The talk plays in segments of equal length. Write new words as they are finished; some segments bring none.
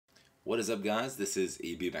What is up, guys? This is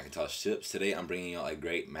macintoshtipz. Today I'm bringing you a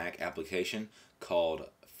great Mac application called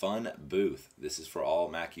Fun Booth. This is for all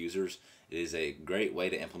Mac users. It is a great way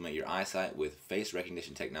to implement your eyesight with face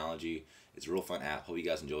recognition technology. It's a real fun app. Hope you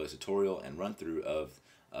guys enjoy this tutorial and run through of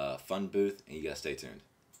Fun Booth, and you guys stay tuned.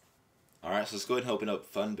 Alright, so let's go ahead and open up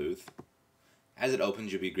Fun Booth. As it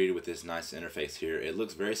opens, you'll be greeted with this nice interface here. It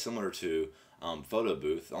looks very similar to Photo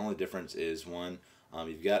Booth. The only difference is one,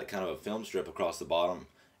 you've got kind of a film strip across the bottom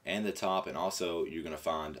and the top, and also you're going to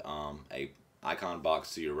find a icon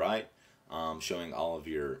box to your right showing all of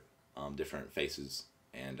your different faces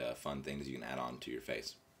and fun things you can add on to your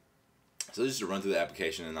face. So this is to run through the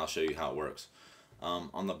application, and I'll show you how it works.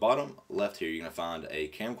 On the bottom left here, you're going to find a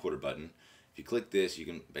camcorder button. If you click this, you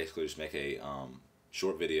can basically just make a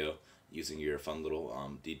short video using your fun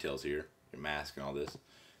little details here, your mask and all this.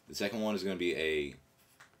 The second one is going to be a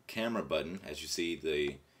camera button. As you see,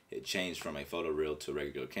 it changed from a photo reel to a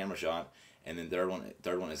regular camera shot. And then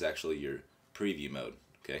third one is actually your preview mode.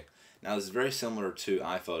 Okay. Now this is very similar to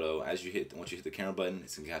iPhoto. Once you hit the camera button,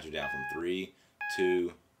 it's going to count you down from 3,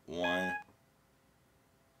 2, 1.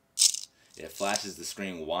 It flashes the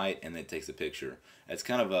screen white and then it takes a picture. It's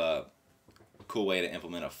kind of a cool way to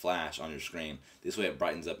implement a flash on your screen. This way it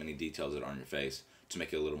brightens up any details that are on your face to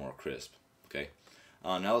make it a little more crisp. Okay.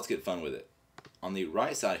 Now let's get fun with it. On the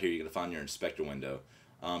right side here, you're going to find your inspector window.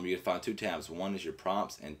 You're going to find two tabs. One is your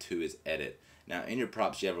prompts and two is edit. Now in your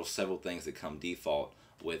prompts, you have several things that come default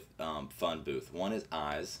with Fun Booth. One is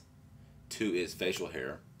eyes, 2 is facial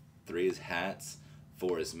hair, 3 is hats,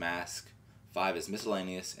 4 is mask, 5 is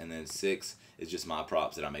miscellaneous, and then 6 is just my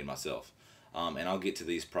props that I made myself. And I'll get to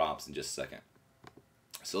these props in just a second.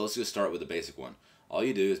 So let's just start with the basic one. All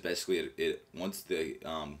you do is basically, once the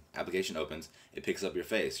application opens, it picks up your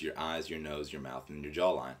face, your eyes, your nose, your mouth, and your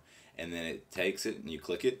jawline. And then it takes it and you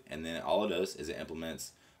click it, and then all it does is it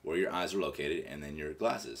implements where your eyes are located and then your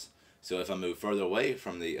glasses. So if I move further away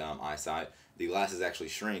from the eyesight, the glasses actually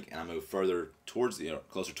shrink, and I move further towards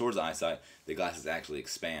closer towards the eyesight, the glasses actually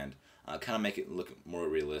expand. Kind of make it look more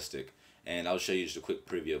realistic. And I'll show you just a quick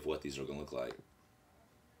preview of what these are going to look like.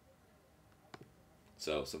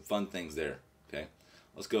 So some fun things there. Okay,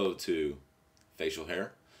 let's go to facial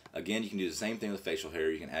hair. Again, you can do the same thing with facial hair.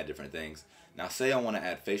 You can add different things. Now say I want to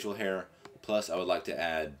add facial hair, plus I would like to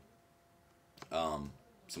add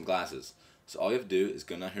some glasses. So all you have to do is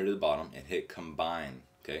go down here to the bottom and hit combine.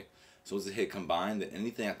 Okay, so once I hit combine, then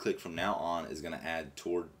anything I click from now on is going to add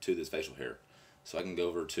to this facial hair. So I can go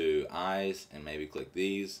over to eyes and maybe click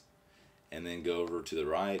these, and then go over to the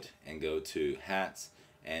right and go to hats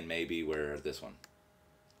and maybe wear this one.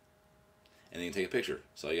 And then you can take a picture.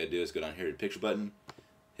 So all you gotta do is go down here to the picture button,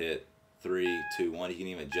 hit 3, 2, 1. You can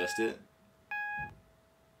even adjust it,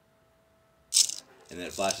 and then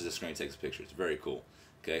it flashes the screen and takes a picture. It's very cool.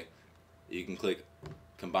 Okay, you can click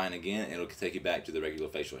combine again, and it'll take you back to the regular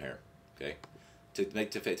facial hair. Okay, to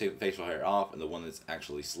take the facial hair off and the one that's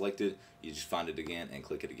actually selected, you just find it again and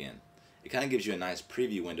click it again. It kind of gives you a nice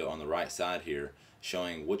preview window on the right side here,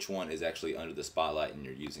 showing which one is actually under the spotlight and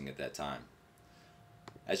you're using at that time.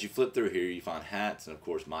 As you flip through here, you find hats and of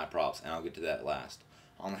course my props, and I'll get to that last.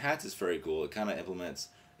 On the hats, it's very cool. It kind of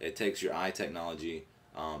it takes your eye technology,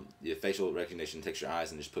 your facial recognition, takes your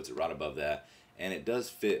eyes and just puts it right above that, and it does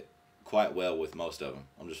fit quite well with most of them.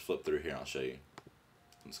 I'll just flip through here and I'll show you.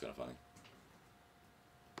 It's kind of funny.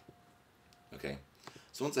 Okay,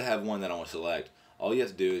 so once I have one that I want to select, all you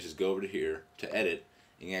have to do is just go over to here to edit.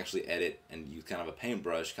 You can actually edit and use kind of a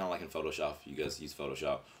paintbrush, kind of like in Photoshop if you guys use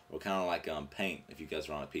Photoshop, or kind of like paint if you guys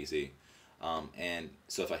are on a PC. And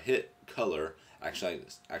so if I hit color, actually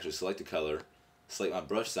select the color, select my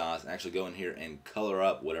brush size, and actually go in here and color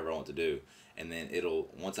up whatever I want to do. And then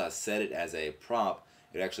once I set it as a prop,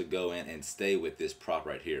 it'll actually go in and stay with this prop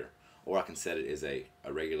right here. Or I can set it as a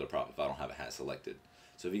regular prop if I don't have a hat selected.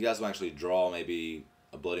 So if you guys will actually draw maybe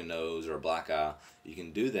a bloody nose or a black eye, you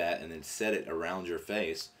can do that and then set it around your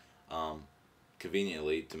face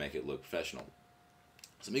conveniently to make it look professional.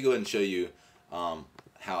 So let me go ahead and show you how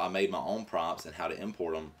I made my own props and how to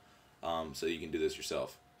import them so you can do this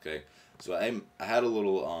yourself. Okay, so I had a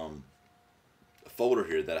little folder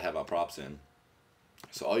here that I have my props in.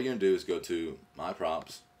 So all you're going to do is go to my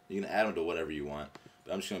props. You can add them to whatever you want,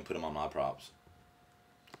 but I'm just going to put them on my props.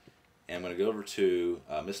 And I'm going to go over to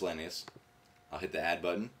miscellaneous. I'll hit the add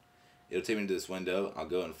button. It'll take me to this window. I'll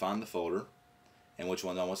go and find the folder and which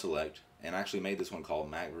one I want to select. And I actually made this one called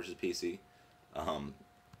Mac versus PC,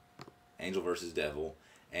 Angel versus Devil,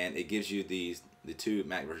 and it gives you the two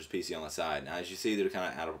Mac versus PC on the side. Now as you see, they're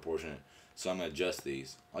kind of out of proportion, so I'm going to adjust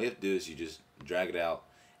these. All you have to do is you just drag it out,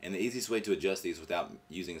 and the easiest way to adjust these without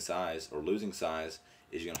using size or losing size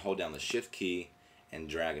is you're going to hold down the shift key and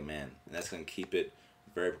drag them in. And that's going to keep it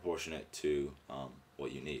very proportionate to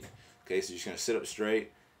what you need. Okay, so you're just going to sit up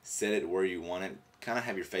straight, set it where you want it, kind of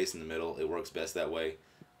have your face in the middle. It works best that way.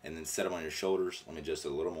 And then set them on your shoulders. Let me adjust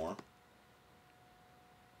it a little more.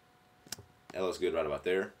 That looks good right about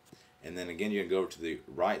there. And then again, you're going to go over to the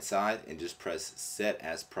right side and just press set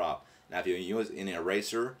as prop. Now if you use an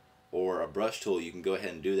eraser or a brush tool, you can go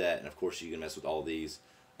ahead and do that. And of course you can mess with all these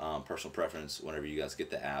personal preference whenever you guys get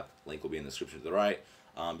the app. Link will be in the description to the right.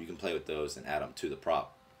 You can play with those and add them to the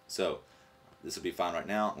prop. So this will be fine right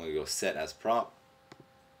now. I'm going to go set as prop.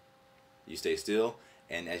 You stay still,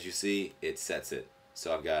 and as you see, it sets it.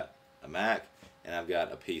 So I've got a Mac and I've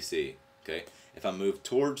got a PC. Okay. If I move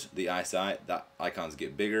towards the eyesight, the icons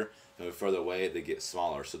get bigger. If I move further away, they get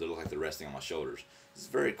smaller, so they look like they're resting on my shoulders. It's a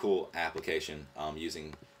very cool application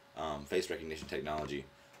using face recognition technology.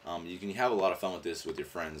 You can have a lot of fun with this with your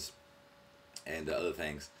friends and other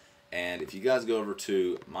things. And if you guys go over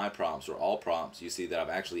to my prompts or all prompts, you see that I've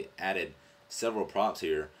actually added several props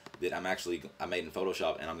here that I made in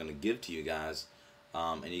Photoshop, and I'm going to give to you guys.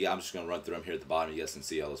 I'm just going to run through them here at the bottom. You guys can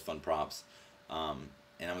see all those fun props.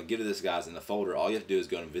 And I'm going to give to this guys in the folder. All you have to do is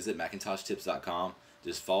go to visit macintoshtipz.com.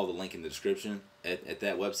 Just follow the link in the description. At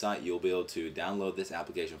that website, you'll be able to download this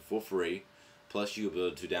application for free. Plus, you'll be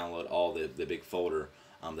able to download all the big folder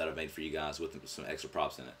that I've made for you guys with some extra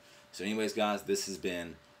props in it. So anyways, guys, this has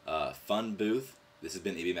been Fun Booth. This has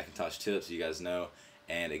been EB Macintosh Tips, you guys know.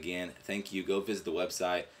 And again, thank you. Go visit the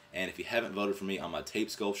website. And if you haven't voted for me on my tape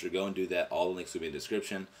sculpture, go and do that. All the links will be in the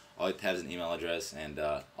description. All you have to have is an email address, and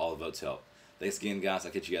all the votes help. Thanks again, guys.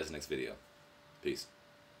 I'll catch you guys in the next video. Peace.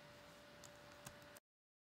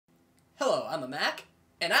 Hello, I'm a Mac,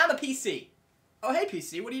 and I'm a PC. Oh, hey,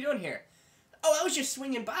 PC, what are you doing here? Oh, I was just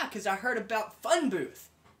swinging by because I heard about Fun Booth.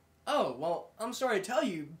 Oh, well, I'm sorry to tell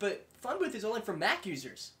you, but Fun Booth is only for Mac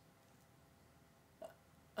users.